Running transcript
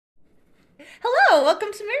welcome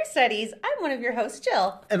to Marriage Studies. I'm one of your hosts,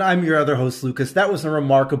 Jill. And I'm your other host, Lucas. That was a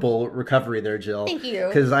remarkable recovery there, Jill. Thank you.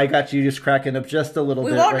 Because I got you just cracking up just a little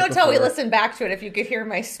bit. We won't know right till we before. listen back to it if you could hear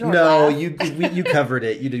my snort No, laugh. you covered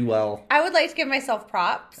it. You did well. I would like to give myself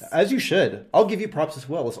props. As you should. I'll give you props as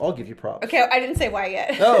well. Let's all give you props. Okay, I didn't say why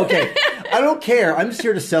yet. Oh, okay. I don't care. I'm just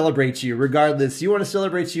here to celebrate you, regardless. You want to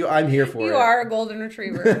celebrate you, I'm here for it. You are a golden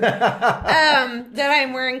retriever. That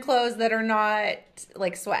I'm wearing clothes that are not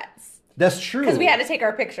like sweats. That's true. Because we had to take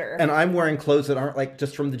our picture. And I'm wearing clothes that aren't like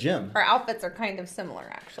just from the gym. Our outfits are kind of similar,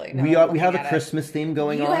 actually. We have a Christmas theme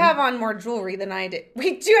going on. You have on more jewelry than I did.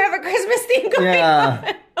 We do have a Christmas theme going on.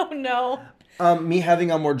 Oh, no. Me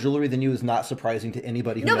having on more jewelry than you is not surprising to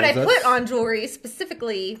anybody who knows us. No, but I put on jewelry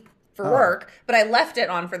specifically for work, but I left it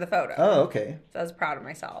on for the photo. Oh, okay. So I was proud of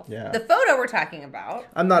myself. Yeah. The photo we're talking about.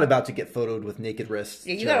 I'm not about to get photoed with naked wrists.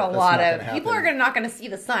 Yeah, you got a lot of people are not going to see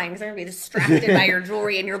the sign because they're going to be distracted by your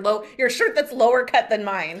jewelry and your shirt that's lower cut than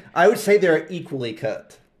mine. I would say they're equally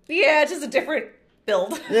cut. Yeah, it's just a different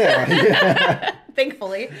build. Yeah.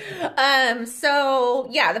 Thankfully. So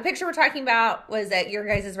yeah, the picture we're talking about was at your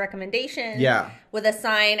guys' recommendation. Yeah. With a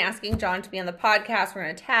sign asking John to be on the podcast. We're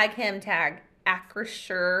going to tag him, tag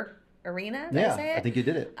Acrisure Arena. Did I say it? I think you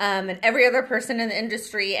did it. And every other person in the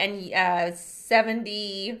industry, and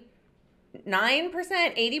 79%,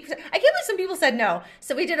 80%. I can't believe some people said no.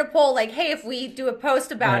 So we did a poll like, hey, if we do a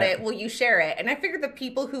post about it, will you share it? And I figured the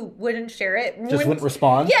people who wouldn't share it wouldn't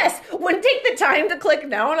respond? Yes, wouldn't take the time to click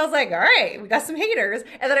no. And I was like, all right, we got some haters.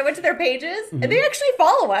 And then I went to their pages, and they actually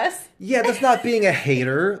follow us. Yeah, that's not being a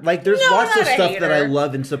hater. Like, there's lots of stuff that I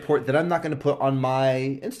love and support that I'm not going to put on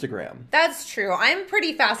my Instagram. That's true. I'm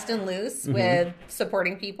pretty fast and loose with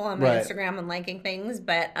supporting people on my Instagram and liking things,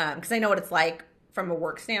 but because I know what it's like from a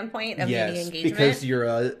work standpoint of media engagement. Because you're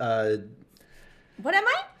What am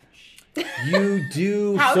I? You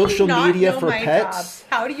do social media for pets. Job?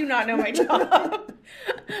 How do you not know my job?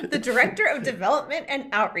 The Director of Development and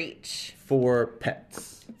Outreach. For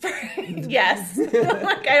pets. Yes.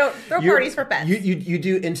 Like I don't throw parties for pets. You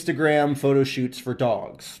do Instagram photo shoots for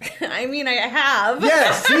dogs. I mean, I have.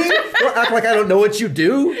 Yes, see? Don't act like I don't know what you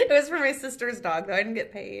do. It was for my sister's dog, though. I didn't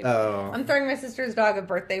get paid. Oh. I'm throwing my sister's dog a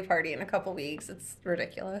birthday party in a couple weeks. It's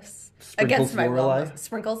ridiculous. Sprinkles Against my Lorelei? will.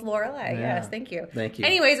 Sprinkles Lorelei, yes. Thank you. Thank you.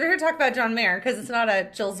 Anyways, we're here to talk about John Mayer because it's not a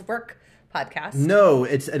Jill's work podcast. No,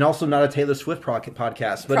 and also not a Taylor Swift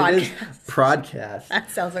podcast, but it is podcast. That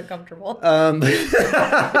sounds uncomfortable. But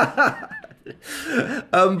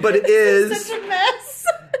it is such a mess.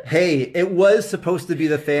 Hey, it was supposed to be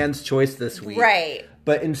the fans' choice this week. Right.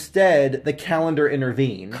 But instead, the calendar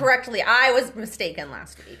intervened. Correctly. I was mistaken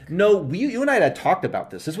last week. No, you and I had talked about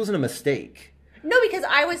this. This wasn't a mistake. No, because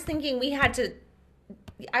I was thinking we had to...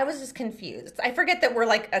 I was just confused. I forget that we're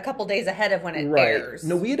like a couple days ahead of when it airs.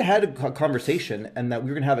 No, we had a conversation and that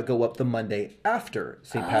we were going to have it go up the Monday after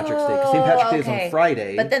St. Patrick's Day. Because St. Patrick's Day is on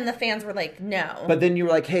Friday. But then the fans were like, no. But then you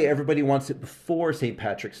were like, hey, everybody wants it before St.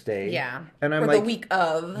 Patrick's Day. Yeah. And I'm or like, the week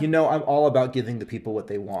of. You know, I'm all about giving the people what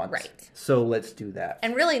they want. Right. So let's do that.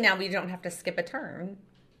 And really now we don't have to skip a turn.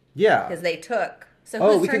 Yeah. Because they took.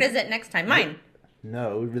 So whose turn is it next time? Mine.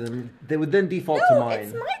 No, they would then default to mine.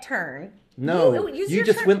 It's my turn. No, you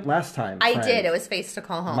just went last time. I did. It was face to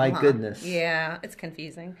call home. My goodness. Yeah, it's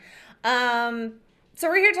confusing. So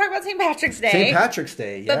we're here to talk about St. Patrick's Day. St. Patrick's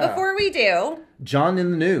Day, yeah. But before we do... John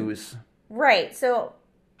in the news. Right. So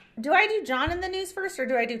do I do John in the news first or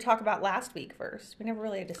do I do talk about last week first? We never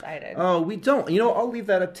really decided. Oh, we don't. You know, I'll leave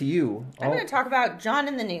that up to you. I'm going to talk about John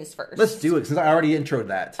in the news first. Let's do it since I already introed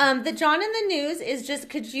that. The John in the news is just,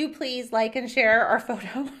 could you please like and share our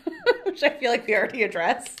photo? Which I feel like we already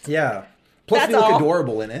addressed. Yeah. Plus, we look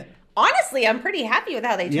adorable in it. Honestly, I'm pretty happy with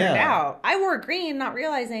how they turned out. I wore green, not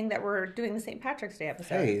realizing that we're doing the St. Patrick's Day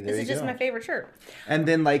episode. Hey, this is just my favorite shirt. And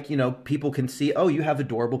then, like, you know, people can see, oh, you have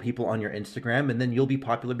adorable people on your Instagram, and then you'll be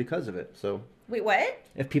popular because of it. So, wait, what?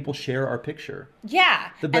 If people share our picture. Yeah.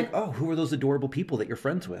 They'll be like, oh, who are those adorable people that you're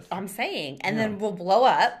friends with? I'm saying. And then we'll blow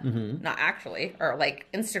up. Mm-hmm. Not actually. Or, like,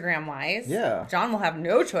 Instagram-wise. Yeah. John will have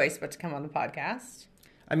no choice but to come on the podcast.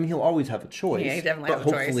 I mean, he'll always have a choice. Yeah, he definitely has a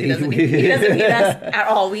choice. He doesn't need us at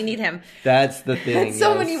all. We need him. That's the thing. In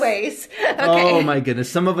so many ways. Okay. Oh, my goodness.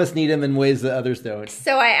 Some of us need him in ways that others don't.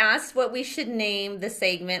 So I asked what we should name the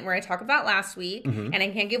segment where I talked about last week. Mm-hmm. And I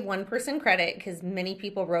can't give one person credit because many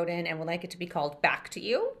people wrote in and would like it to be called Back to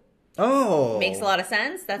You. Oh. Makes a lot of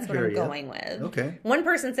sense. That's what I'm going with. Okay. One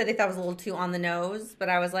person said they thought it was a little too on the nose, but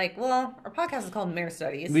I was like, well, our podcast is called Marriage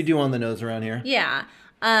Studies. We do on the nose around here. Yeah.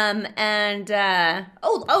 There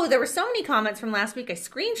were so many comments from last week. I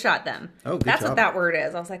screenshot them. Oh, good That's job. what that word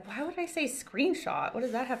is. I was like, why would I say screenshot? What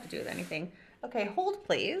does that have to do with anything? Okay, hold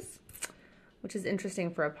please. which is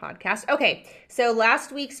interesting for a podcast. Okay, so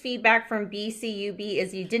last week's feedback from BCUB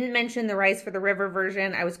is you didn't mention the Rise for the River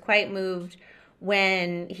version. I was quite moved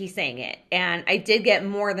when he sang it. And I did get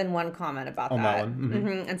more than one comment about that. That one.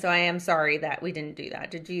 Mm-hmm. And so I am sorry that we didn't do that.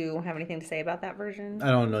 Did you have anything to say about that version? I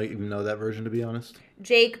don't even know that version, to be honest.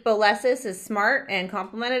 Jake Bolesis is smart and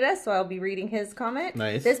complimented us, so I'll be reading his comment.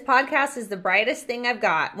 Nice. This podcast is the brightest thing I've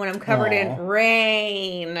got when I'm covered in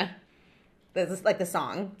rain. This is like the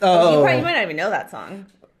song. Oh. You might not even know that song.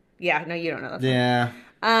 Yeah, no, you don't know that song. Yeah.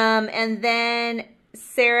 And then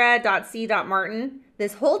Sarah.C.Martin.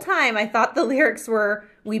 This whole time, I thought the lyrics were,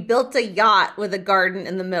 "We built a yacht with a garden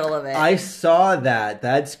in the middle of it." I saw that.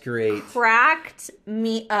 That's great. Cracked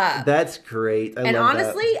me up. That's great. I and love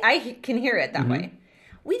honestly, that. I can hear it that way.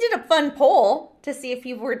 We did a fun poll to see if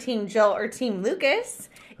you were Team Jill or Team Lucas.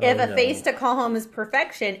 If a face to call home is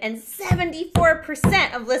perfection, and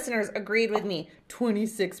 74% of listeners agreed with me.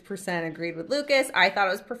 26% agreed with Lucas. I thought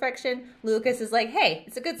it was perfection. Lucas is like, hey,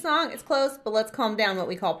 it's a good song, it's close, but let's calm down what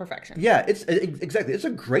we call perfection. Yeah, it's exactly. It's a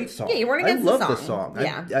great song. Yeah, you weren't against the song. I love this song.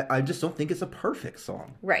 Yeah. I just don't think it's a perfect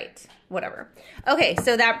song. Right. Whatever. Okay,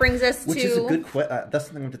 so that brings us Which to... is a good question. That's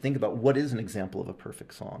something I have to think about. What is an example of a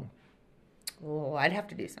perfect song? Oh, I'd have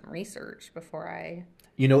to do some research before I...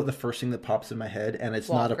 You know, the first thing that pops in my head, and it's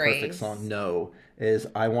not a perfect Grace. song, no, is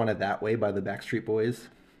I Want It That Way by the Backstreet Boys.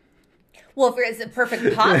 Well, if it's a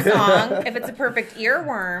perfect pop song, if it's a perfect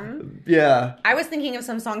earworm. Yeah. I was thinking of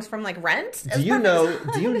some songs from like Rent. Do you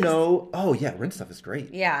know, oh yeah, Rent stuff is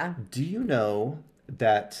great. Yeah. Do you know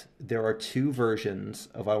that there are two versions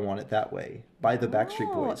of I Want It That Way by the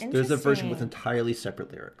Backstreet Boys? There's a version with entirely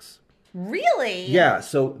separate lyrics. Really? Yeah,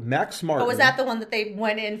 so Max Martin... Oh, was that the one that they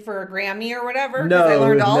went in for a Grammy or whatever? No, I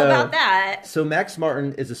learned all about that. So Max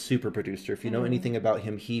Martin is a super producer. If you know anything about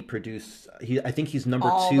him, I think he's number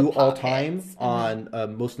All 2 the all pop time hits. on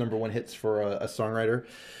most number 1 hits for a songwriter.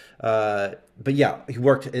 But yeah,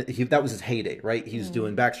 that was his heyday, right? He was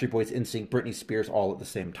doing Backstreet Boys, NSYNC, Britney Spears all at the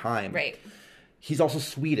same time. Right. He's also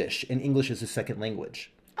Swedish, and English is his second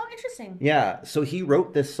language. Oh, interesting. Yeah, so he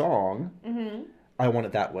wrote this song... I Want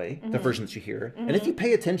It That Way, the version that you hear. And if you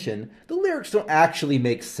pay attention, the lyrics don't actually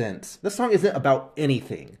make sense. The song isn't about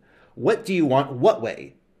anything. What do you want? What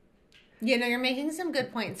way? You know, you're making some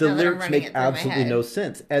good points. The now that I'm lyrics running make it through my absolutely head. no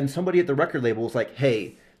sense. And somebody at the record label was like,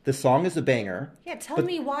 hey, the song is a banger. Yeah, tell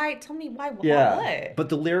me why. Yeah, What? but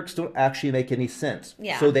the lyrics don't actually make any sense.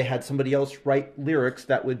 Yeah. So they had somebody else write lyrics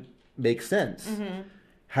that would make sense.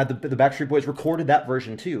 Had the Backstreet Boys recorded that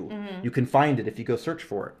version too. You can find it if you go search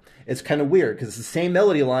for it. It's kind of weird because it's the same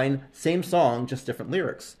melody line, same song, just different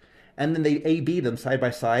lyrics. And then they A-B them side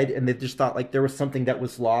by side, and they just thought like there was something that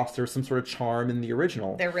was lost. There was some sort of charm in the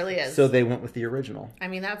original. There really is. So they went with the original. I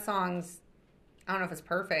mean, that song's, I don't know if it's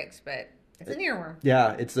perfect, but it's an earworm.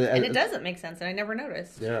 Yeah, And it doesn't make sense, and I never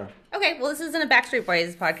noticed. Yeah. Okay, well, this isn't a Backstreet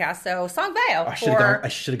Boys podcast, so song bio I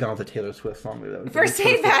should have gone with the Taylor Swift song. Maybe that would for be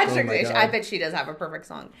St. perfect. Patrick's Oh my Day. God. I bet she does have a perfect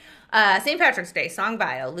song. St. Patrick's Day, song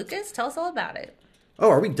bio. Lucas, tell us all about it. Oh,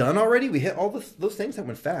 are we done already? We hit all those things that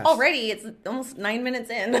went fast. Already, it's almost 9 minutes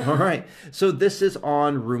in. All right. So this is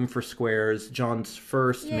on Room for Squares, John's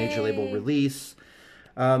first major label release.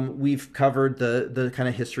 We've covered the kind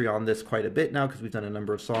of history on this quite a bit now because we've done a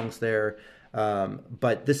number of songs there.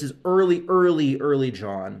 But this is early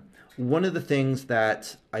John. One of the things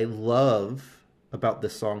that I love about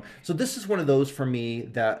this song. So this is one of those for me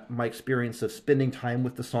that my experience of spending time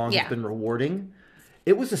with the song has been rewarding.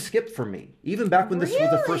 It was a skip for me. Even back when this was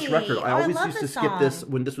the first record. I always used to skip this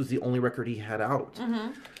when this was the only record he had out.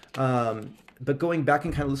 But going back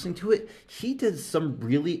and kind of listening to it, he did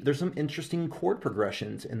there's some interesting chord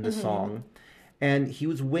progressions in the song. And he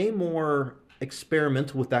was way more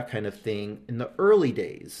experimental with that kind of thing in the early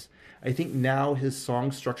days. I think now his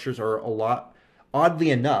song structures are a lot, oddly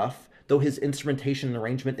enough, though his instrumentation and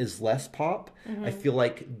arrangement is less pop, I feel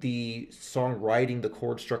like the songwriting, the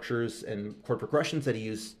chord structures and chord progressions that he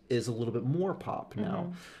used is a little bit more pop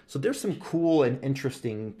now. So there's some cool and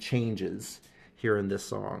interesting changes here in this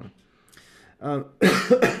song.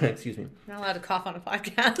 Excuse me. Not allowed to cough on a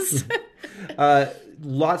podcast.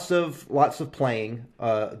 Lots of playing,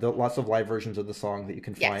 lots of live versions of the song that you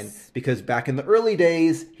can find. Because back in the early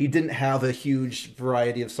days, he didn't have a huge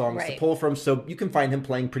variety of songs to pull from. So you can find him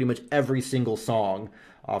playing pretty much every single song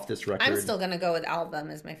off this record. I'm still going to go with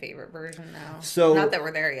album as my favorite version now. So, not that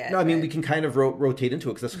we're there yet. No, I mean, we can kind of rotate into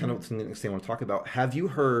it because that's kind of something I want to talk about. Have you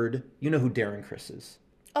heard, you know who Darren Criss is?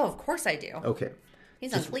 Oh, of course I do. Okay.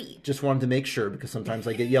 He's on Glee. Just wanted to make sure because sometimes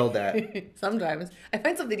I get yelled at. Sometimes. I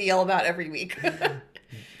find something to yell about every week.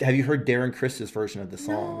 Have you heard Darren Chris's version of the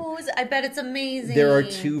song? No, I bet it's amazing. There are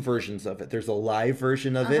 2 versions of it. There's a live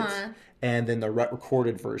version of it, and then the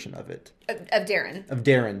recorded version of it. Of Darren? Of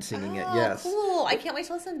Darren singing it, yes. Cool. I can't wait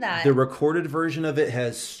to listen to that. The recorded version of it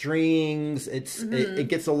has strings. It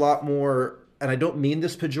gets a lot more, and I don't mean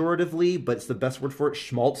this pejoratively, but it's the best word for it,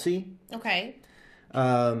 schmaltzy. Okay.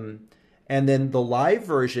 And then the live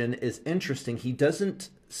version is interesting. He doesn't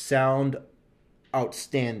sound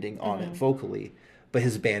outstanding on it vocally, but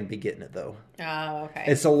his band be getting it though. Oh, okay.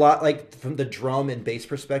 It's a lot like from the drum and bass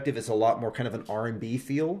perspective. It's a lot more kind of an R&B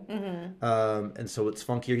feel, and so it's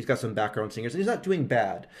funkier. He's got some background singers, and he's not doing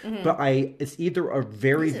bad. But it's either a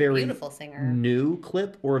very beautiful singer. new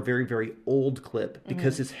clip or a very very old clip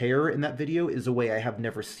because his hair in that video is a way I have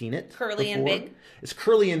never seen it. Curly and big. It's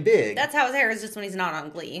curly and big. That's how his hair is just when he's not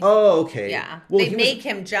on Glee. Oh, okay. Yeah. Well, they make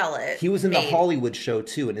him jealous. He was in the Hollywood show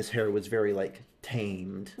too, and his hair was very like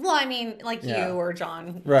tamed. Well, I mean, like you or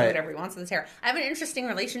John, do whatever he wants with his hair. I have an interesting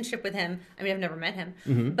relationship with him. I mean, I've never met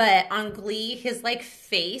him, but on Glee, his like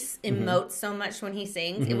face emotes so much when he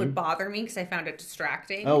sings, it would bother me because I found it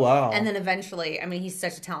distracting. Oh wow! And then eventually, I mean, he's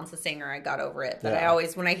such a talented singer. I got over it, but I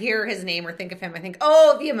always, when I hear his name or think of him, I think,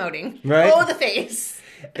 oh, the emoting, oh, the face.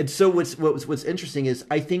 And so what's interesting is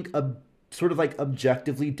I think sort of like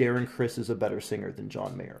objectively, Darren Criss is a better singer than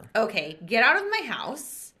John Mayer. Okay, get out of my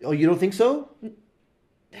house. Oh, you don't think so?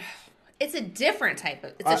 It's a different type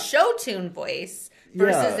of... It's a show tune voice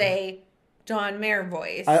versus a John Mayer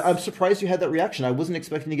voice. I'm surprised you had that reaction. I wasn't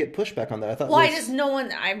expecting to get pushback on that. I thought...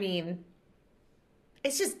 I mean...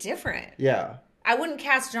 It's just different. Yeah. I wouldn't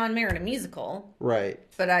cast John Mayer in a musical. Right.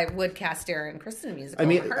 But I would cast Darren Criss in a musical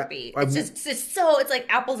in a heartbeat. It's like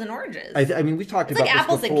apples and oranges. I mean, we've talked about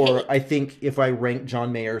this before. I think if I rank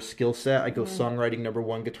John Mayer's skill set, I go songwriting number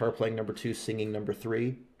 1, guitar playing number 2, singing number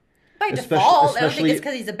 3. By default, I don't think it's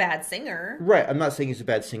because he's a bad singer. Right. I'm not saying he's a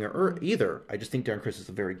bad singer either. I just think Darren Criss is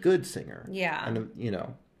a very good singer. Yeah. And,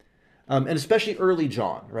 and especially early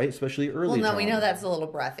John, right? Especially early John. Well, no, we know that's a little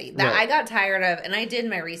breathy. That I got tired of, and I did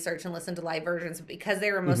my research and listened to live versions because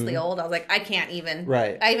they were mostly old. I was like, I can't even.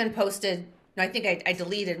 Right. I even posted... No, I think I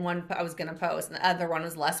deleted one I was going to post, and the other one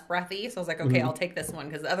was less breathy. So I was like, okay, I'll take this one,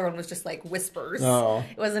 because the other one was just like whispers. Oh.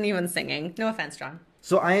 It wasn't even singing. No offense, John.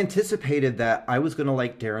 So I anticipated that I was going to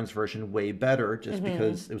like Darren's version way better, just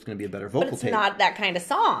because it was going to be a better vocal tape. But it's not that kind of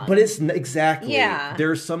song. But it's exactly. Yeah.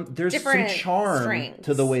 There's some charm strengths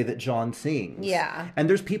to the way that John sings. Yeah. And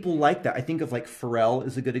there's people like that. I think of like Pharrell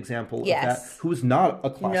is a good example of that, who's not a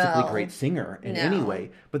classically great singer in any way,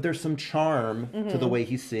 but there's some charm to the way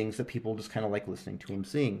he sings that people just kind of like listening to him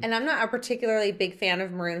sing. And I'm not a particularly big fan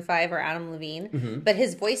of Maroon 5 or Adam Levine, but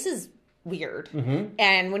his voice is weird.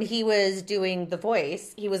 And when he was doing The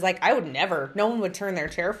Voice, he was like, no one would turn their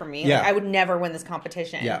chair from me. Like, I would never win this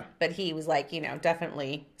competition. But he was like,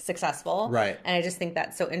 definitely successful. Right. And I just think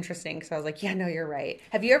that's so interesting because I was like, yeah, no, you're right.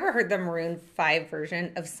 Have you ever heard the Maroon 5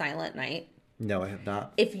 version of Silent Night? No, I have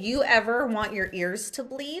not. If you ever want your ears to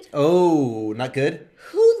bleed. Oh, not good?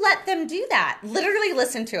 Who let them do that? Literally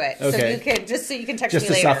listen to it. Okay. So you can text me later. Just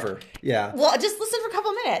to suffer. Yeah. Well, just listen for a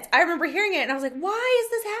couple minutes. I remember hearing it and I was like, why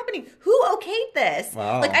is this happening? Who okayed this?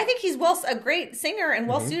 Wow. Like, I think he's a great singer and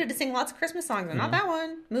well suited to sing lots of Christmas songs, but not that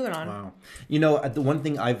one. Moving on. Wow. The one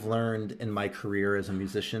thing I've learned in my career as a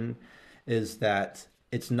musician is that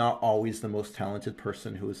it's not always the most talented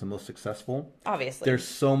person who is the most successful. Obviously. There's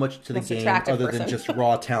so much to the game other than just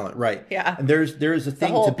raw talent. Right. Yeah. And there is a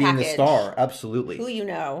thing to being a star. Absolutely. Who you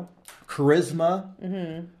know.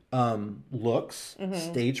 Charisma, looks,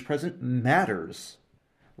 stage presence matters.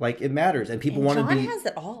 Like, it matters. And people want to be... John has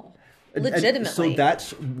it all. Legitimately. So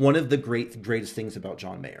that's one of the greatest things about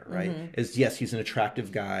John Mayer, right? Is yes, he's an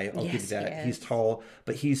attractive guy. I'll give you that. He's tall,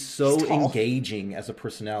 but he's so engaging as a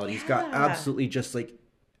personality. He's got absolutely just like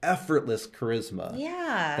effortless charisma.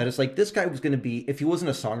 Yeah. That it's like this guy was going to be, if he wasn't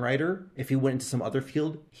a songwriter, if he went into some other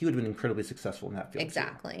field, he would have been incredibly successful in that field.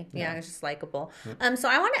 Exactly. Yeah, it's just likable. So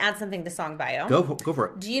I want to add something to song bio. Go for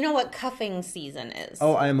it. Do you know what cuffing season is?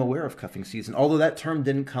 Oh, I am aware of cuffing season. Although that term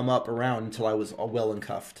didn't come up around until I was well and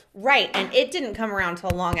cuffed. Right, and it didn't come around till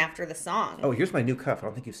long after the song. Oh, here's my new cuff. I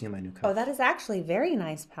don't think you've seen my new cuff. Oh, that is actually very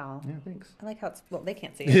nice, pal. Yeah, thanks. I like how it's, well, they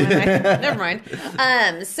can't see it. Never mind.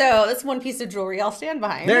 So that's one piece of jewelry I'll stand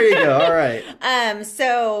behind. There you go. All right.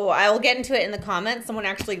 So I will get into it in the comments. Someone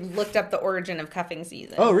actually looked up the origin of cuffing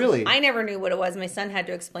season. Oh, really? I never knew what it was. My son had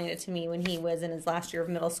to explain it to me when he was in his last year of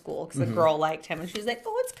middle school because a girl liked him and she was like,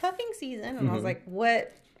 "Oh, it's cuffing season," and I was like,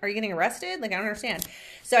 "What? are you getting arrested? Like, I don't understand.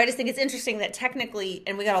 So I just think it's interesting that technically,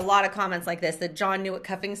 and we got a lot of comments like this, that John knew what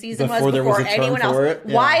cuffing season was before anyone else.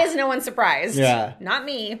 Yeah. Why is no one surprised? Yeah. Not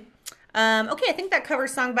me. Okay, I think that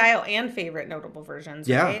covers song bio and favorite notable versions,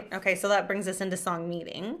 right? Okay, so that brings us into song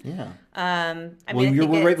meeting. Yeah. I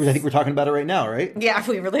think we're talking about it right now, right? Yeah,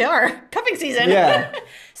 we really are. Cuffing season. Yeah.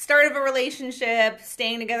 Start of a relationship,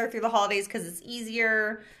 staying together through the holidays because it's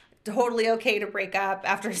easier. Totally okay to break up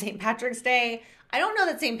after St. Patrick's Day. I don't know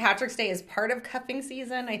that St. Patrick's Day is part of cuffing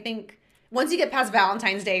season. I think once you get past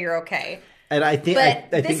Valentine's Day, you're okay. And I think,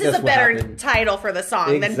 this is a better title for the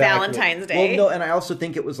song than Valentine's Day. Well, no, and I also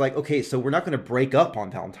think it was like, okay, so we're not going to break up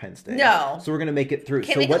on Valentine's Day. No. So we're going to make it through.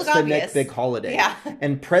 Can't so what's the next big holiday? Yeah.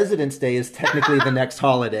 And President's Day is technically the next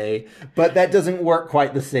holiday, but that doesn't work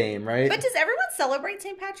quite the same, right? But does everyone celebrate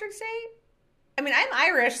St. Patrick's Day? I mean, I'm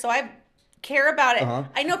Irish, so I care about it.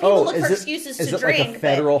 I know people look for excuses to drink. Is it like a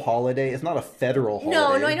federal holiday? It's not a federal holiday.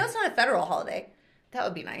 No, I know it's not a federal holiday. That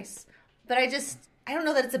would be nice. But I don't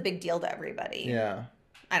know that it's a big deal to everybody. Yeah.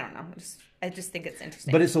 I don't know. I just think it's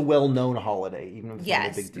interesting. But it's a well-known holiday, even if it's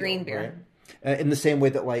not a big deal. Green beer. Right? In the same way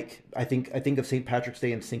that, like, I think of St. Patrick's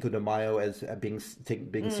Day and Cinco de Mayo as being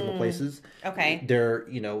similar places. Okay. They're,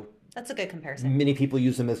 that's a good comparison. Many people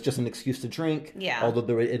use them as just an excuse to drink. Yeah.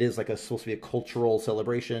 Although it is supposed to be a cultural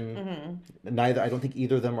celebration. I don't think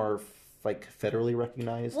either of them are like federally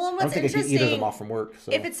recognized. Well, and what's I don't think I get either of them off from work.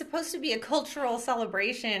 So. If it's supposed to be a cultural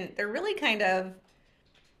celebration, they're really kind of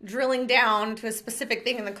drilling down to a specific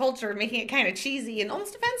thing in the culture, making it kind of cheesy and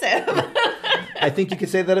almost offensive. I think you could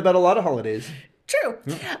say that about a lot of holidays. True.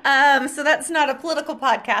 So that's not a political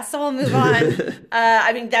podcast, so we'll move on.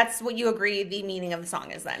 I mean, that's what you agree the meaning of the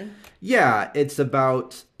song is then. Yeah, it's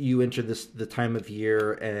about you enter the time of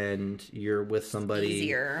year and you're with somebody. It's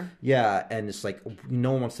easier. Yeah, and it's like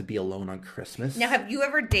no one wants to be alone on Christmas. Now, have you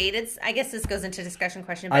ever dated? I guess this goes into discussion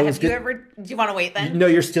question, but do you want to wait then? No,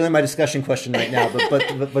 you're stealing my discussion question right now, but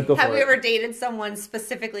go for it. Have you ever dated someone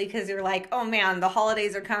specifically because you're like, oh man, the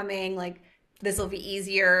holidays are coming, like, this will be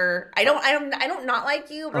easier. I don't not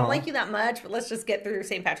like you. I don't like you that much, but let's just get through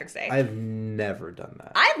St. Patrick's Day. I've never done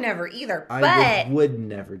that. I've never either. I would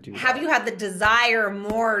never do that. Have you had the desire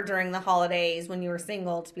more during the holidays when you were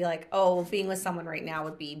single to be like, oh, being with someone right now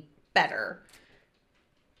would be better?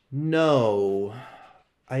 No.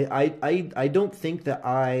 I don't think that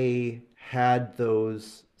I had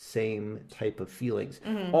those same type of feelings.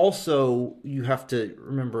 Also, you have to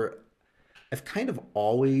remember, I've kind of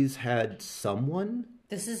always had someone.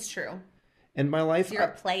 This is true. In my life. You're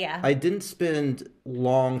a playa. I didn't spend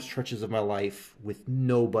long stretches of my life with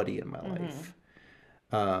nobody in my life.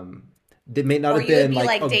 They may not have been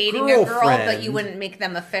like dating a girl, but you wouldn't make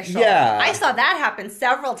them official. Yeah. I saw that happen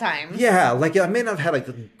several times. Yeah, like I may not have had like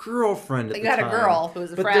a girlfriend at the time. You had a girl who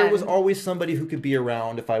was a friend. But there was always somebody who could be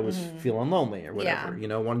around if I was feeling lonely or whatever.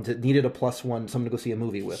 Yeah. Needed a plus one, someone to go see a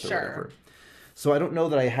movie with or whatever. So I don't know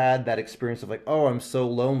that I had that experience of like, oh, I'm so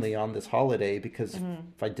lonely on this holiday because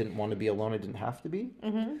if I didn't want to be alone, I didn't have to be.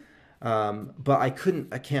 But I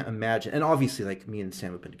can't imagine. And obviously, like, me and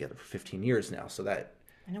Sam have been together for 15 years now, so that...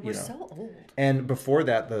 I know, we're so old. And before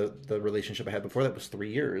that, the relationship I had before that was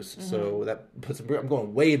 3 years. So that puts... I'm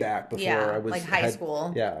going way back before I was... like high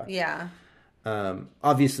school. Yeah. Yeah.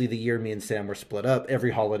 Obviously, the year me and Sam were split up,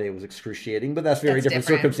 every holiday was excruciating, but that's different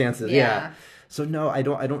circumstances. Yeah. So no, I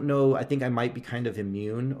don't know. I think I might be kind of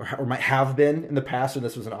immune, or might have been in the past, when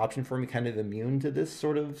this was an option for me, kind of immune to this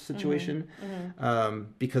sort of situation,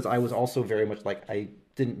 because I was also very much like I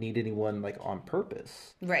didn't need anyone like on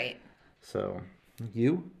purpose. Right. So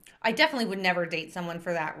you? I definitely would never date someone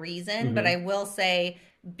for that reason, but I will say,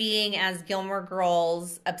 being as Gilmore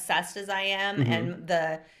Girls obsessed as I am, and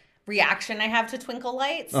the reaction I have to twinkle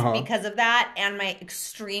lights because of that, and my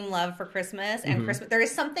extreme love for Christmas and Christmas, there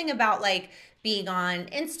is something about like being on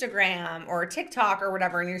Instagram or TikTok or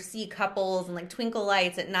whatever, and you see couples and like twinkle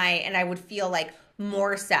lights at night, and I would feel like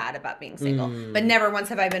more sad about being single. But never once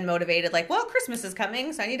have I been motivated like, well, Christmas is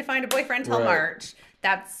coming, so I need to find a boyfriend till March.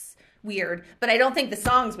 That's weird. But I don't think the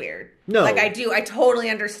song's weird. No. Like, I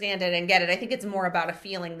totally understand it and get it. I think it's more about a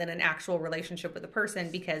feeling than an actual relationship with a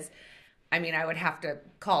person, because I mean, I would have to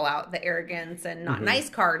call out the arrogance and not nice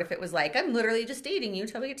card if it was like, I'm literally just dating you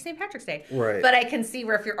till we get to St. Patrick's Day. Right. But I can see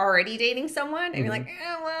where if you're already dating someone and you're like,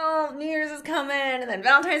 well, New Year's is coming, and then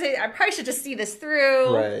Valentine's Day, I probably should just see this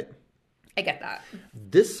through. Right. I get that.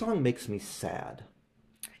 This song makes me sad.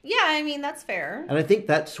 Yeah, I mean, that's fair. And I think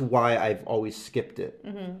that's why I've always skipped it.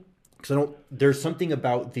 Because there's something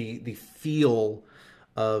about the feel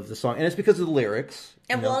of the song. And it's because of the lyrics.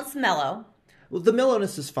 And well, it's mellow. Well, the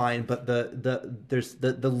mellowness is fine, but there's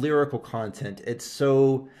the lyrical content. It's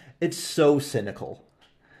so cynical.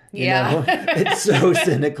 You Yeah. know? It's so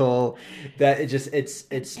cynical that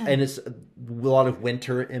it's a lot of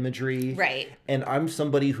winter imagery. Right. And I'm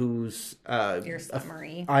somebody who's You're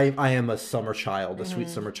summery. I am a summer child, a sweet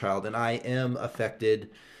summer child, and I am affected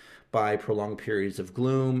by prolonged periods of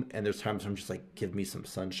gloom, and there's times I'm just like, give me some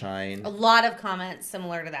sunshine. A lot of comments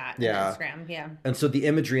similar to that on Yeah. Instagram. Yeah. And so the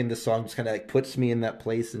imagery in this song just kind of like puts me in that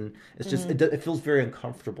place, and it's just it feels very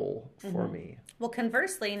uncomfortable for me. Well,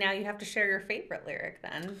 conversely, now you have to share your favorite lyric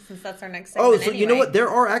then, since that's our next Oh, segment so you know anyway. what? There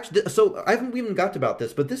are actually, so I haven't even got about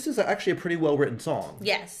this, but this is actually a pretty well written song.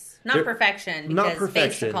 Yes. Not perfection, because not Face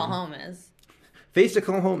perfection. to Call Home is. Face to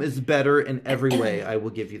Call Home is better in every way. I will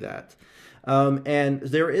give you that. And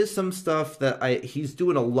there is some stuff that he's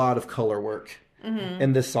doing a lot of color work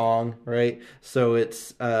in this song, right? So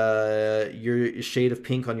it's your shade of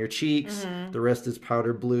pink on your cheeks. The rest is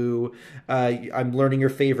powder blue. I'm learning your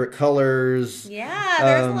favorite colors. Yeah,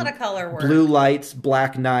 there's a lot of color work. Blue lights,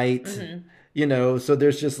 black night. You know, so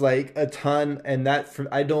there's just like a ton, and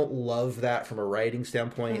I don't love that from a writing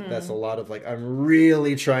standpoint. That's a lot of like, I'm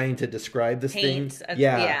really trying to describe this thing.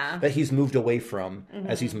 Yeah. That he's moved away from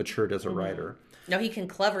as he's matured as a writer. No, he can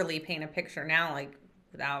cleverly paint a picture now, like,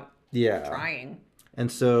 without trying.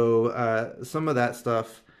 And so some of that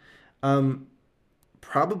stuff,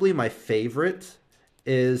 probably my favorite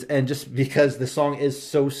is, and just because the song is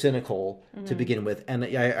so cynical to begin with, and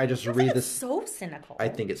I just read this. So cynical. I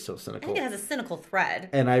think it's so cynical. I think it has a cynical thread.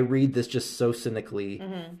 And I read this just so cynically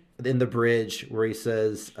in the bridge where he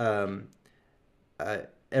says,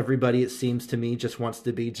 everybody, it seems to me, just wants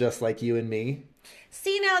to be just like you and me.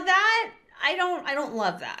 See, now that I don't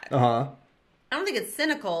love that. I don't think it's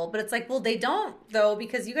cynical, but it's like, well, they don't, though,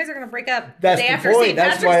 because you guys are going to break up That's the day the after point. St.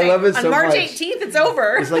 That's Patrick's why I Day. love it so On March much. 18th, it's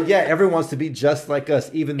over. It's like, yeah, everyone wants to be just like us,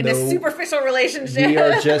 even In though a superficial relationship. we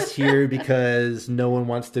are just here because no one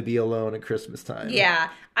wants to be alone at Christmas time. Yeah.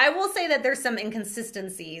 I will say that there's some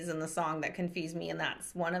inconsistencies in the song that confuse me, and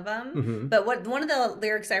that's one of them. But one of the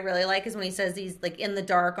lyrics I really like is when he says he's like in the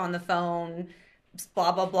dark on the phone,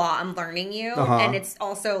 blah blah blah, I'm learning you. And it's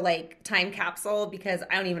also like time capsule, because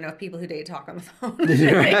I don't even know if people who date talk on the phone. They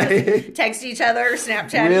just text each other,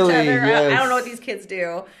 Snapchat Really? each other. Yes. I don't know what these kids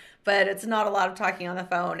do, but it's not a lot of talking on the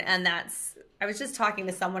phone. And I was just talking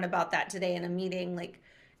to someone about that today in a meeting. Like,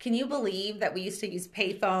 can you believe that we used to use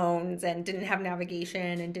pay phones and didn't have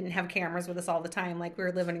navigation and didn't have cameras with us all the time? Like, we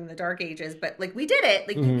were living in the dark ages, but like, we did it.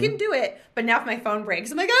 Like, you can do it. But now if my phone breaks,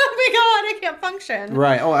 I'm like, oh my God, I can't function.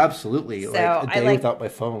 Right. Oh, absolutely. So like a day without my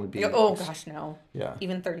phone would be. Oh gosh, no. Yeah.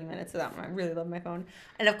 Even 30 minutes without I really love my phone.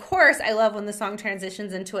 And of course, I love when the song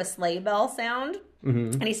transitions into a sleigh bell sound.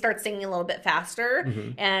 And he starts singing a little bit faster,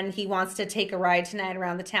 and he wants to take a ride tonight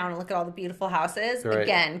around the town and look at all the beautiful houses. Right.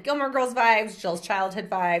 Again, Gilmore Girls vibes, Jill's childhood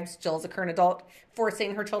vibes, Jill's a current adult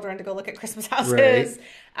forcing her children to go look at Christmas houses.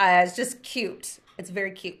 Right. It's just cute. It's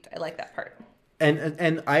very cute. I like that part.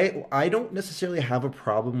 And I don't necessarily have a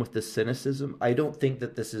problem with the cynicism. I don't think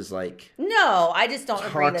that this is like No, I just don't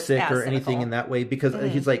agree that's toxic as or anything cynical. in that way, because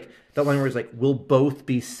he's like, that line where he's like, we'll both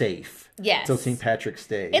be safe. Yes. Till St. Patrick's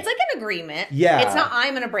Day. It's like an agreement. Yeah. It's not,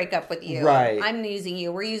 I'm going to break up with you. Right. I'm using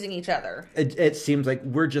you. We're using each other. It seems like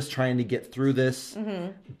we're just trying to get through this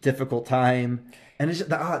difficult time. And it's just,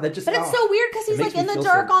 that just. But it's so weird because he's like, in the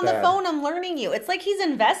dark on the bad. phone, I'm learning you. It's like he's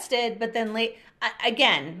invested, but then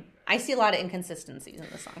again, I see a lot of inconsistencies in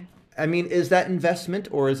the song. I mean, is that investment,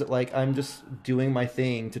 or is it like, I'm just doing my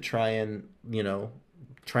thing to try and,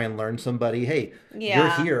 learn somebody? Hey,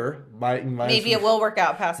 you're here. Maybe it will work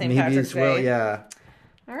out past St. Patrick's Day. Well, yeah.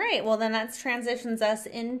 All right. Well, then that transitions us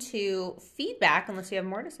into feedback, unless you have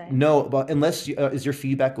more to say. No, but unless is your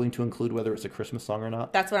feedback going to include whether it's a Christmas song or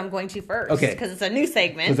not? That's what I'm going to first. Okay. Because it's a new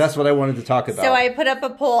segment. Because that's what I wanted to talk about. So I put up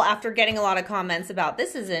a poll after getting a lot of comments about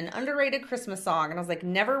this is an underrated Christmas song. And I was like,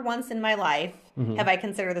 never once in my life have I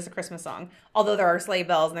considered this a Christmas song. Although there are sleigh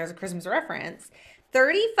bells and there's a Christmas reference.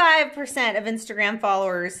 35% of Instagram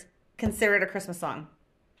followers consider it a Christmas song.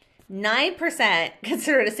 9%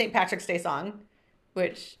 consider it a St. Patrick's Day song,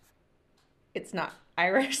 which it's not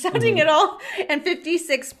Irish sounding at all. And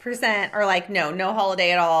 56% are like, no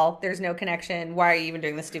holiday at all. There's no connection. Why are you even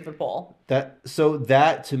doing this stupid poll? That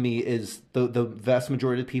to me is the vast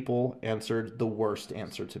majority of people answered the worst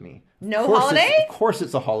answer to me. No holiday? Of course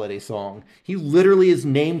it's a holiday song. He literally is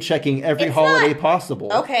name checking every holiday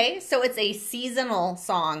possible. Okay, so it's a seasonal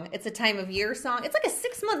song. It's a time of year song. It's like a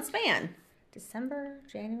 6-month span. December,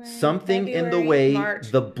 January, Something February, in the way March.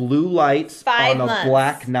 the blue lights 5 on months. a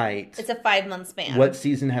black night. It's a 5-month span. What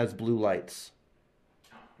season has blue lights?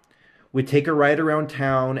 We'd take a ride around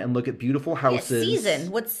town and look at beautiful houses.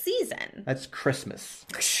 Season. What season? That's Christmas.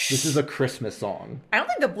 This is a Christmas song. I don't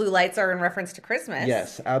think the blue lights are in reference to Christmas.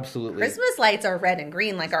 Yes, absolutely. Christmas lights are red and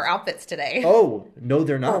green like our outfits today. Oh, no,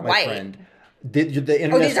 they're not, or my white. friend. The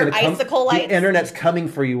internet's these are icicle lights? The internet's coming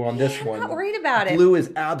for you on this one. I'm not worried about it. Blue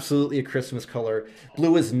is absolutely a Christmas color.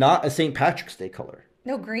 Blue is not a St. Patrick's Day color.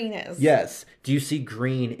 No, green is. Yes. Do you see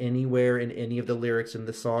green anywhere in any of the lyrics in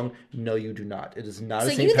the song? No, you do not. It is not a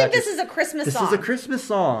St. Patrick's. So you think this is a Christmas song? This is a Christmas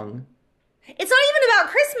song. It's not even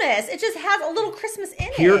about Christmas. It just has a little Christmas in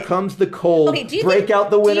it. Here comes the cold. Okay, Break out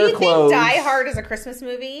the winter clothes. Do you think Die Hard is a Christmas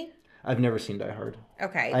movie? I've never seen Die Hard.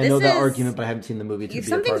 Okay. I know that argument, but I haven't seen the movie to be a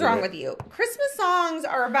part of it. Something's wrong with you. Christmas songs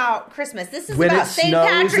are about Christmas. This is when about St.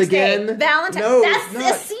 Patrick's Day, Valentine's. No,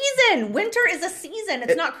 that's a season. Winter is a season.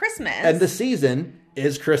 It's not Christmas. And the season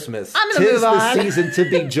is Christmas. I'm going to move on. 'Tis the season to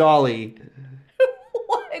be jolly.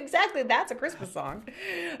 Exactly. That's a Christmas song.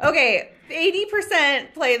 Okay.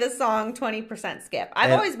 80% play the song, 20% skip.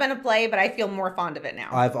 I've always been a play, but I feel more fond of it now.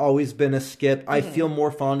 I've always been a skip. I feel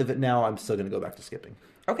more fond of it now. I'm still going to go back to skipping.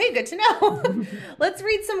 Okay, good to know. Let's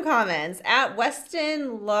read some comments. At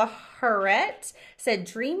Weston Laharette said,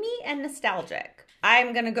 dreamy and nostalgic.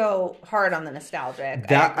 I'm going to go hard on the nostalgic.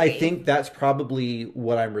 I think that's probably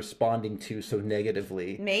what I'm responding to so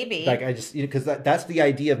negatively. Maybe. Like I just, because that's the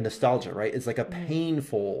idea of nostalgia, right? It's like a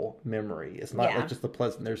painful memory. It's not like just the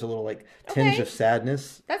pleasant. There's a little like tinge of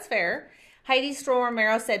sadness. That's fair. Heidi Stroll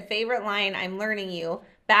Romero said, favorite line, I'm learning you.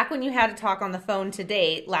 Back when you had to talk on the phone to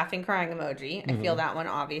date, laughing, crying emoji. I feel that one,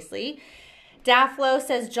 obviously. Daphlo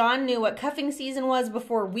says, John knew what cuffing season was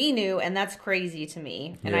before we knew, and that's crazy to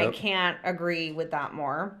me. And I can't agree with that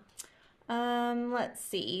more. Let's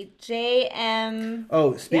see. JM.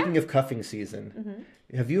 Oh, speaking of cuffing season,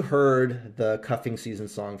 have you heard the cuffing season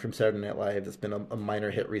song from Saturday Night Live that's been a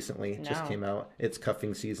minor hit recently? It just came out. It's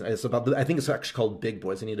cuffing season. It's about, I think it's actually called Big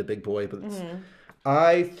Boys. I Need a Big Boy. But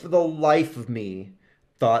I, for the life of me,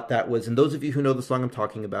 thought that was, and those of you who know the song I'm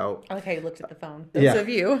talking about. I like how you looked at the phone. Those of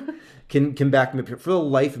you. Can back me up. For the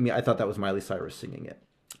life of me, I thought that was Miley Cyrus singing it.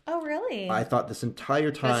 Oh, really? I thought this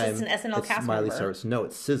entire time it's an SNL cast Miley member. Cyrus. No,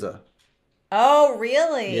 it's SZA. Oh,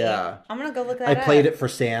 really? Yeah. I'm going to go look that I up. played it for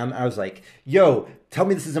Sam. I was like, yo, tell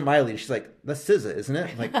me this isn't Miley. She's like, that's SZA, isn't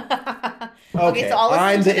it? I'm like, okay, so I'll listen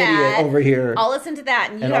I'm to the that. idiot over here. I'll listen to that,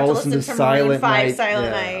 and you And have I'll to listen listen to to Maroon Silent 5, Night. Silent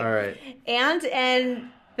Yeah, Night. all right.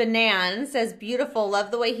 And Banan says, beautiful, love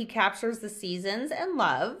the way he captures the seasons and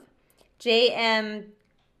love. J.M.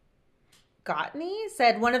 Gottney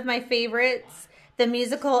said, one of my favorites, the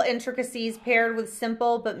musical intricacies paired with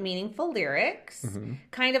simple but meaningful lyrics.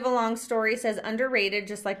 Kind of a long story says, underrated,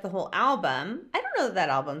 just like the whole album. I don't know that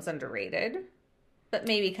album's underrated, but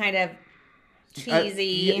maybe kind of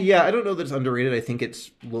cheesy. I don't know that it's underrated. I think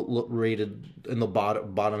it's rated in the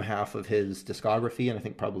bottom half of his discography, and I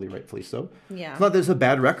think probably rightfully so. Yeah. It's not that it's a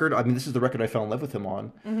bad record. I mean, this is the record I fell in love with him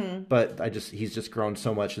on. But he's just grown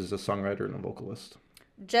so much as a songwriter and a vocalist.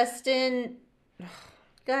 Justin,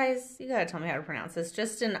 guys, you gotta tell me how to pronounce this.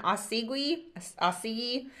 Justin Osigui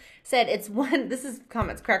said, it's one, this is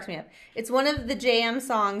comments, cracks me up. It's one of the JM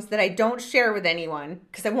songs that I don't share with anyone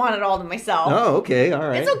because I want it all to myself. Oh, okay, all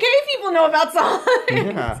right. It's okay if people know about songs.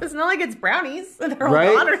 Yeah. It's not like it's brownies and they're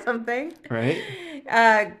all gone or something. Right.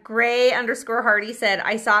 Gray_Hardy said,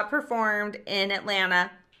 I saw it performed in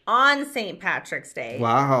Atlanta on St. Patrick's Day.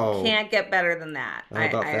 Wow. Can't get better than that. I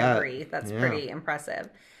agree. That's pretty impressive.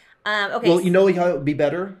 Okay. Well, you know how it would be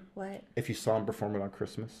better? What? If you saw him perform it on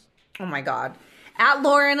Christmas. Oh my God. At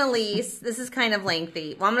Lauren Elise, this is kind of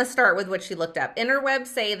lengthy. Well, I'm going to start with what she looked up. Interwebs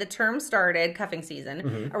say the term started, cuffing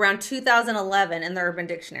season, around 2011 in the Urban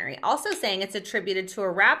Dictionary. Also saying it's attributed to a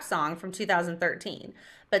rap song from 2013.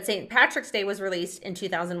 But St. Patrick's Day was released in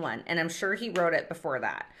 2001, and I'm sure he wrote it before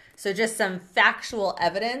that. So just some factual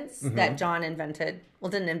evidence that John invented,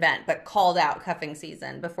 well, didn't invent, but called out cuffing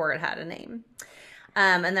season before it had a name.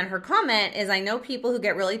 And then her comment is, I know people who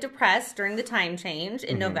get really depressed during the time change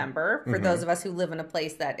in November, for those of us who live in a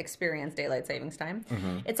place that experience daylight savings time.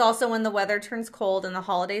 It's also when the weather turns cold and the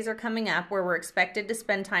holidays are coming up where we're expected to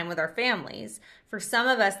spend time with our families. For some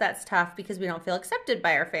of us, that's tough because we don't feel accepted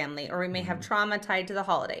by our family, or we may have trauma tied to the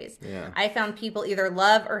holidays. Yeah. I found people either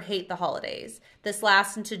love or hate the holidays. This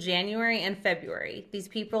lasts into January and February. These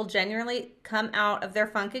people genuinely come out of their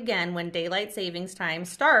funk again when daylight savings time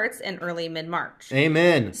starts in early mid-March.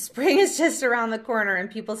 Amen. Spring is just around the corner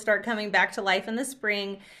and people start coming back to life in the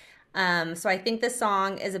spring. So I think this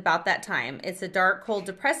song is about that time. It's a dark, cold,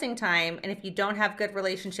 depressing time. And if you don't have good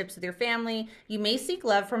relationships with your family, you may seek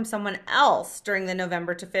love from someone else during the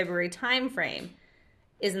November to February time frame.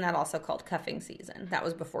 isn't that also called cuffing season? That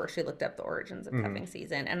was before she looked up the origins of cuffing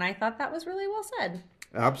season. And I thought that was really well said.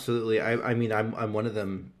 Absolutely. I mean, I'm one of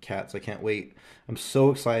them cats. I can't wait. I'm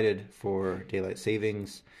so excited for daylight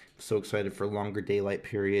savings. So excited for longer daylight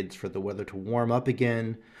periods, for the weather to warm up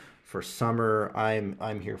again, for summer.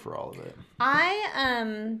 I'm here for all of it. I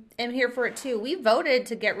am here for it too. We voted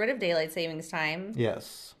to get rid of daylight savings time.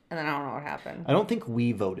 Yes. And then I don't know what happened. I don't think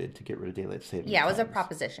we voted to get rid of daylight savings. Yeah, it was a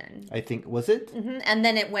proposition. I think, was it? Mm-hmm. And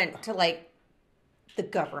then it went to like the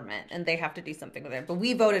government, and they have to do something with it. But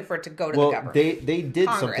we voted for it to go to the government. They did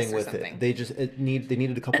Congress something with something. it. They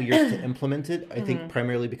needed a couple years to implement it. I think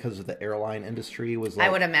primarily because of the airline industry was like, I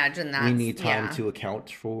would imagine that we need time to account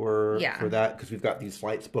for that because we've got these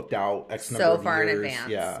flights booked out X number of years. So far in advance.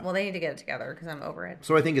 Yeah. Well, they need to get it together because I'm over it.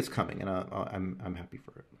 So I think it's coming, and I'm happy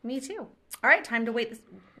for it. Me too. All right, time to wait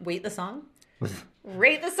the song.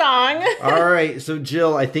 Rate the song. All right, so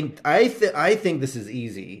Jill, I think this is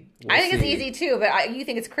easy. I think it's easy too, but you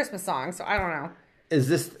think it's a Christmas song, so I don't know. Is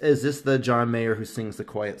this the John Mayer who sings the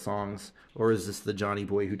quiet songs, or is this the Johnny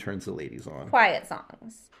Boy who turns the ladies on? Quiet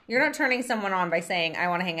songs. You're not turning someone on by saying, "I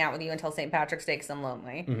want to hang out with you until St. Patrick's Day because I'm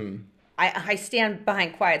lonely." Mm-hmm. I stand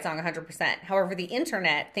behind quiet song 100%. However, the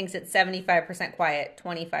internet thinks it's 75% quiet,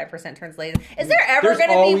 25% turns ladies. Is there ever going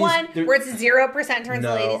to be one where it's 0% turns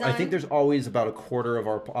ladies on? I think there's always about a quarter of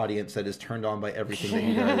our audience that is turned on by everything that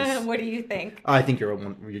he does. What do you think? I think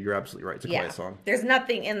you're absolutely right. It's a quiet song. There's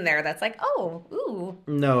nothing in there that's like, oh, ooh.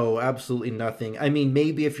 No, absolutely nothing. I mean,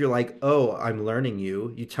 maybe if you're like, oh, I'm learning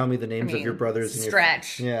you. You tell me the names of your brothers. And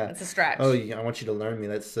stretch. It's a stretch. Oh, I want you to learn me.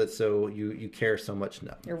 That's so you care so much.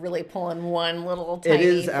 No. You're really pulling one little tiny It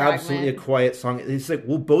is fragment. absolutely a quiet song. It's like,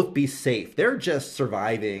 we'll both be safe. They're just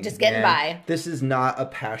surviving. Just getting by. This is not a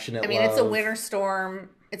passionate love. It's a winter storm.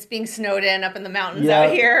 It's being snowed in up in the mountains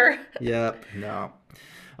out here. Yep. No.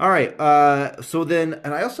 All right. So then,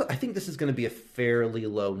 and I think this is going to be a fairly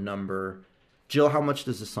low number. Jill, how much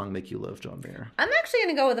does this song make you love John Mayer? I'm actually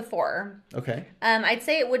going to go with a 4. Okay. I'd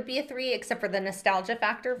say it would be a 3, except for the nostalgia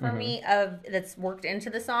factor for me that's worked into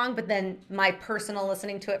the song. But then my personal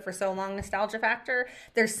listening to it for so long nostalgia factor.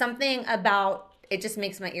 There's something about it just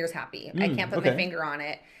makes my ears happy. I can't put my finger on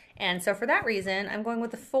it. And so for that reason, I'm going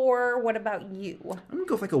with a 4. What about you? I'm going to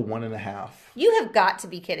go with like a 1.5. You have got to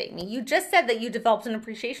be kidding me. You just said that you developed an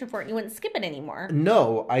appreciation for it and you wouldn't skip it anymore.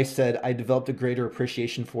 No, I said I developed a greater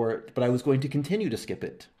appreciation for it, but I was going to continue to skip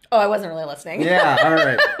it. Oh, I wasn't really listening. Yeah, all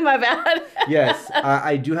right. My bad. Yes,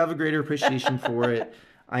 I do have a greater appreciation for it.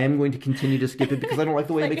 I am going to continue to skip it because I don't like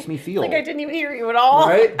the way it makes me feel. Like I didn't even hear you at all.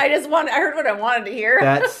 Right? I heard what I wanted to hear.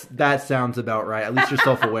 That sounds about right. At least you're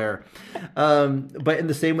self-aware. But in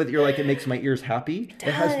the same way that you're like, it makes my ears happy,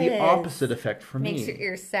 it has the opposite effect for me. Makes your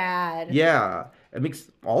ears sad. Yeah. It makes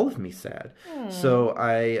all of me sad. So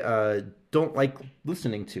I don't like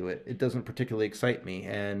listening to it. It doesn't particularly excite me.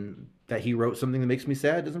 And that he wrote something that makes me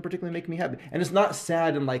sad doesn't particularly make me happy. And it's not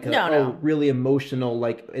sad in like a really emotional,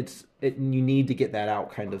 like you need to get that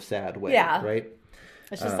out kind of sad way. Yeah. Right?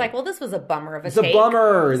 It's just like, well, this was a bummer of a take. It's a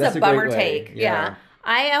bummer. It's That's a bummer great take. way. Yeah.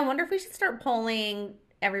 I wonder if we should start polling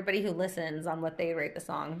everybody who listens on what they rate the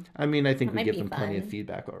song. I mean, I think we give them plenty of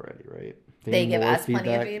feedback already, right? They give us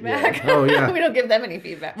plenty of feedback. Yeah. Oh, yeah. We don't give them any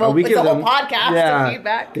feedback. Well, we give them a whole podcast of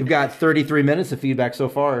feedback. They've got 33 minutes of feedback so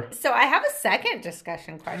far. So I have a second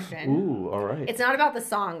discussion question. Ooh, all right. It's not about the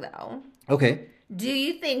song, though. Okay. Do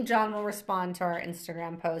you think John will respond to our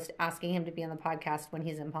Instagram post asking him to be on the podcast when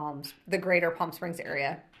he's in the greater Palm Springs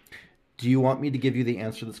area? Do you want me to give you the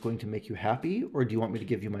answer that's going to make you happy, or do you want me to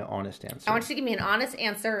give you my honest answer? I want you to give me an honest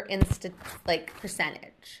answer in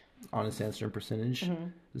percentage. Honest answer in percentage?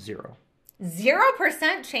 0.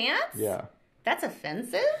 0% chance? Yeah. That's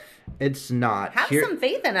offensive? It's not. Have some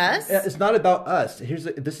faith in us. It's not about us.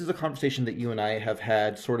 This is a conversation that you and I have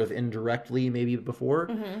had sort of indirectly maybe before.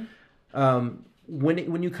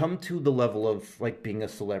 When you come to the level of like being a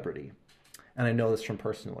celebrity, and I know this from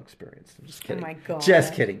personal experience. I'm just kidding. Oh my God.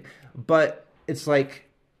 Just kidding. But it's like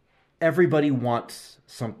everybody wants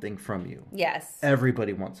something from you. Yes.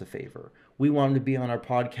 Everybody wants a favor. We want him to be on our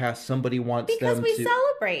podcast. Somebody wants because them we to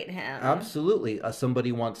celebrate him. Absolutely.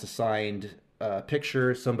 Somebody wants a signed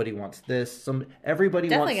picture. Somebody wants this. Everybody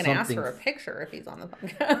Definitely wants something. Definitely going to ask for a picture if he's on the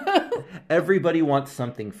podcast. Everybody wants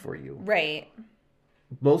something for you. Right.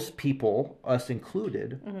 Most people, us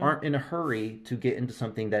included, aren't in a hurry to get into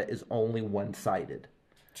something that is only one-sided.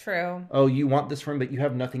 True. Oh, you want this from, but you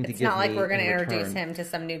have nothing to give me. It's not like we're going to introduce him to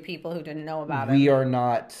some new people who didn't know about it. We are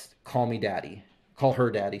not call me daddy. Call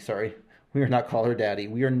her daddy, sorry. We are not call her daddy.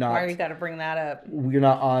 We are not. Why you got to bring that up? We're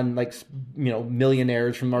not on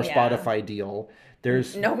millionaires from our Spotify deal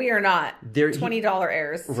There's No, we are not. there $20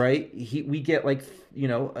 airs. right. We get like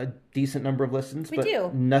a decent number of listens, but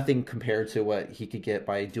do. nothing compared to what he could get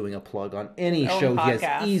by doing a plug on any show he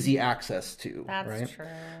has easy access to. That's right? true.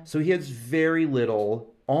 So he has very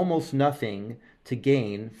little, almost nothing to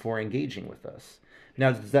gain for engaging with us.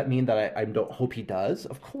 Now, does that mean that I don't hope he does?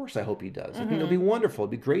 Of course I hope he does. I think it'll be wonderful.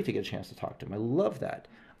 It'd be great to get a chance to talk to him. I love that.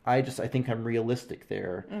 I think I'm realistic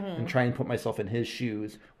there and try and put myself in his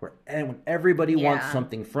shoes when everybody wants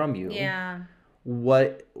something from you. Yeah.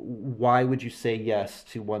 Why would you say yes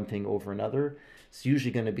to one thing over another? It's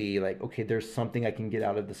usually going to be like, okay, there's something I can get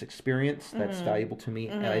out of this experience that's valuable to me,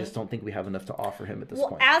 and I just don't think we have enough to offer him at this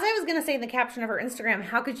point. As I was going to say in the caption of her Instagram,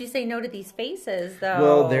 how could you say no to these faces, though?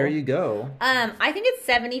 Well, there you go. I think it's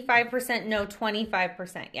 75% no,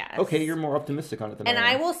 25% yes. Okay, you're more optimistic on it than I am. And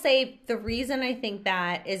I will say the reason I think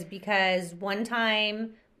that is because one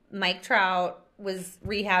time Mike Trout was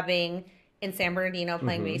rehabbing in San Bernardino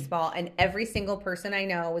playing baseball, and every single person I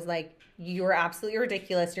know was like, you're absolutely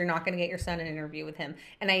ridiculous. You're not going to get your son an interview with him.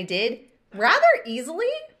 And I did rather easily,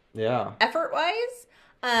 effort-wise,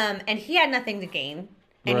 and he had nothing to gain.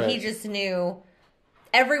 And he just knew,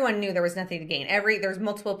 everyone knew there was nothing to gain. There's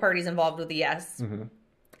multiple parties involved with the yes.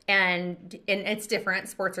 And it's different.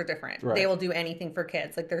 Sports are different. Right. They will do anything for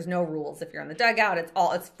kids. Like, there's no rules. If you're in the dugout,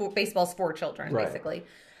 baseball's for children, basically.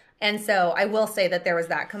 And so I will say that there was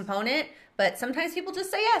that component, but sometimes people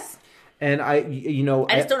just say yes. And I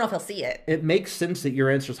just don't know if he'll see it. It makes sense that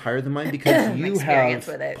your answer is higher than mine because you have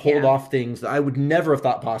pulled off things that I would never have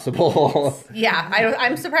thought possible.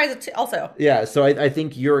 I'm surprised also. Yeah, so I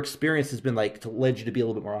think your experience has been led you to be a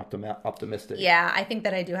little bit more optimistic. Yeah, I think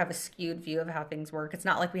that I do have a skewed view of how things work. It's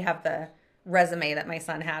not like we have the resume that my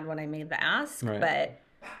son had when I made the ask, but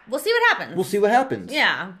we'll see what happens.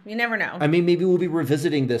 Yeah, you never know. I mean, maybe we'll be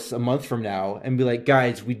revisiting this a month from now and be like,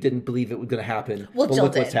 guys, we didn't believe it was going to happen. Well, but Jill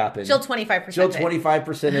look did. What's happened. Jill 25%. Jill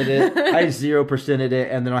 25% at it. I 0% at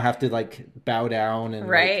it, and then I'll have to bow down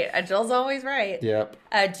and Jill's always right. Yep.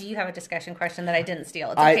 Do you have a discussion question that I didn't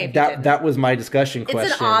steal? It's okay if you didn't. That was my discussion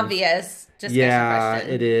question. It's an obvious discussion question. Yeah,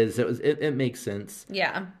 it is. It makes sense.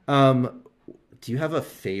 Yeah. Do you have a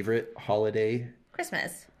favorite holiday?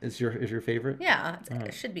 Christmas is your favorite? Yeah,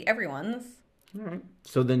 it should be everyone's. All right.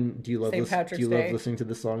 So then, do you love listening to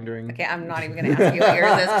the song during? Okay, I'm not even going to ask you what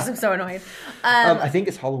yours is because I'm so annoyed. I think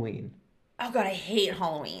it's Halloween. Oh God, I hate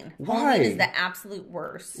Halloween. Why? Halloween is the absolute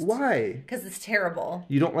worst. Why? Because it's terrible.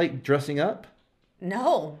 You don't like dressing up?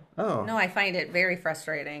 No. Oh. No, I find it very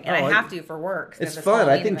frustrating. And I have to for work. It's fun.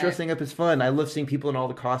 I think dressing up is fun. I love seeing people in all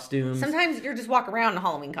the costumes. Sometimes you're just walking around in a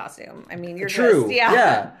Halloween costume. I mean, you're True. just,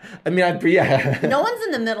 yeah. I mean, No one's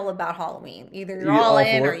in the middle about Halloween. Either you're all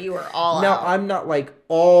in or you are all out. No, I'm not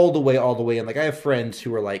all the way in. I have friends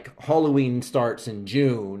who are Halloween starts in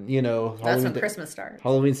June, That's when Christmas starts.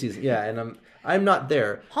 Halloween season, yeah, and I'm not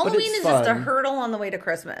there. Halloween is just a hurdle on the way to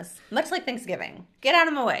Christmas. Much like Thanksgiving. Get out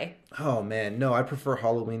of my way. Oh, man. No, I prefer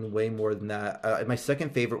Halloween way more than that. My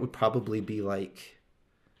second favorite would probably be I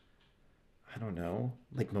don't know,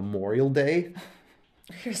 Memorial Day.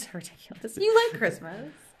 You're so ridiculous. You like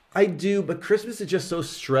Christmas. I do, but Christmas is just so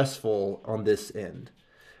stressful on this end.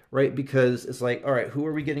 Right, because it's all right, who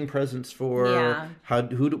are we getting presents for? Yeah.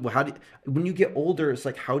 When you get older, it's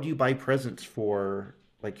how do you buy presents for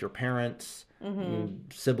your parents,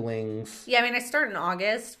 siblings? Yeah, I mean, I start in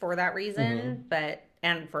August for that reason,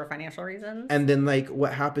 and for financial reasons. And then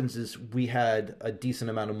what happens is we had a decent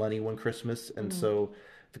amount of money one Christmas, and so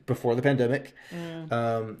before the pandemic.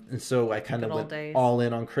 And so I kind of went all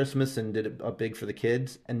in on Christmas and did it big for the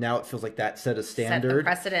kids. And now it feels like that set a standard. Set the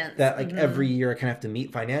precedent. That every year I kind of have to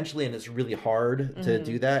meet financially, and it's really hard to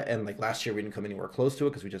do that. And last year we didn't come anywhere close to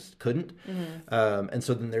it because we just couldn't. And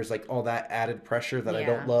so then there's all that added pressure that I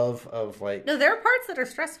don't love of No, there are parts that are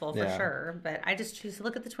stressful for sure, but I just choose to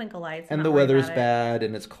look at the twinkle lights. And the weather's bad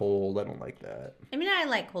and it's cold. I don't like that. I mean, I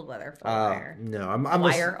like cold weather for a while. No,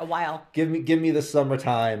 a while. Give me the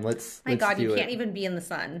summertime. Let's God, you can't even be in the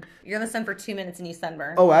sun. You're in the sun for 2 minutes and you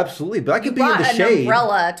sunburn. Oh, absolutely. But I could be in the shade. An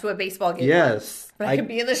umbrella to a baseball game. Yes. But I could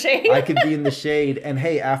be in the shade. I could be in the shade. And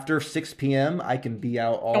hey, after 6 p.m., I can be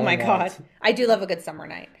out all night. Oh my God. I do love a good summer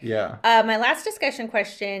night. Yeah. My last discussion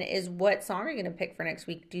question is, what song are you going to pick for next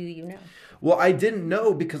week? Do you know? Well, I didn't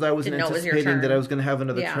know because I wasn't anticipating that I was going to have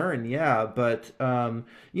another turn. Yeah. But,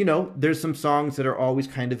 there's some songs that are always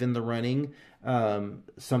kind of in the running.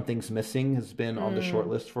 Something's Missing has been on the short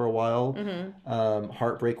list for a while.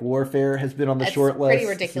 Heartbreak Warfare has been on the short list. Pretty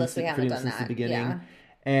ridiculous we haven't done that. Since the beginning. Yeah.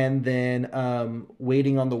 And then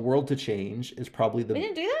Waiting on the World to Change is probably We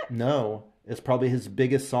didn't do that? No. It's probably his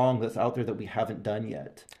biggest song that's out there that we haven't done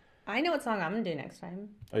yet. I know what song I'm gonna do next time.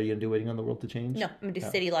 Are you gonna do Waiting on the World to Change? No, I'm gonna do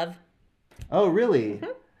City Love. Oh, really? Mm-hmm.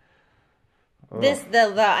 Oh.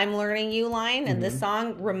 The I'm learning you line and this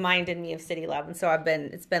song reminded me of City Love, and so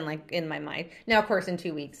it's been like in my mind. Now, of course, in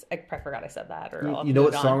 2 weeks, I probably forgot I said that. Or You know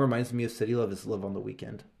what song reminds me of City Love is Live on the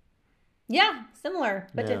Weekend. Yeah, similar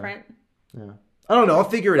but different. Yeah. I don't know. I'll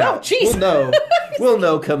figure it out. Geez. We'll know. We'll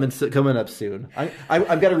know coming up soon.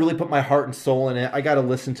 I've got to really put my heart and soul in it. I got to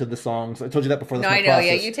listen to the songs. I told you that before. No, I know.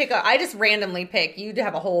 Process. Yeah, I just randomly pick. You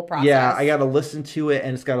have a whole process. Yeah, I got to listen to it,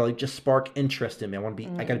 and it's got to like just spark interest in me.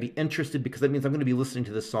 I got to be interested because that means I'm going to be listening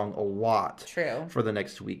to this song a lot. True. For the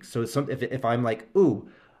next week. So if I'm like, ooh,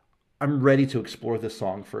 I'm ready to explore this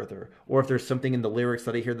song further, or if there's something in the lyrics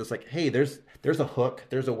that I hear that's like, hey, there's a hook,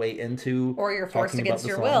 there's a way into, or you're forced against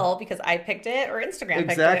your will because I picked it or Instagram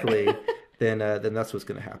exactly. picked it. then that's what's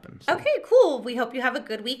going to happen. So. Okay, cool. We hope you have a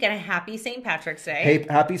good week and a happy St. Patrick's Day. Hey,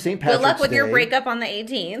 happy St. Patrick's Day. Good luck with your breakup on the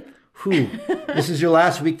 18th. Whew. This is your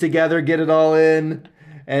last week together. Get it all in.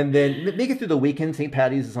 And then make it through the weekend. St.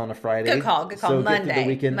 Patty's is on a Friday. Good call. So Monday. The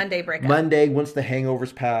weekend. Monday breakup. Monday, once the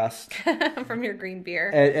hangover's passed. From your green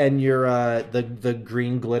beer. And your the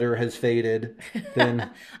green glitter has faded.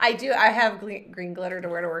 Then I have green glitter to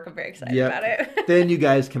wear to work. I'm very excited about it. Then you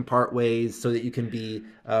guys can part ways so that you can be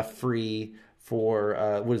free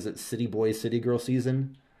for, what is it, City Boy, City Girl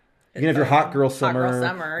season? You can have your hot girl summer. Hot girl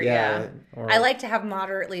summer, yeah. I like to have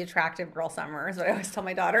moderately attractive girl summer, is what I always tell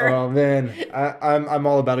my daughter. Oh, man. I'm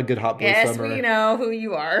all about a good hot boy summer. Yes, we know who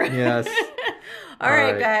you are. Yes. All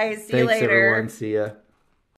right, guys. See you later. Thanks, everyone. See ya.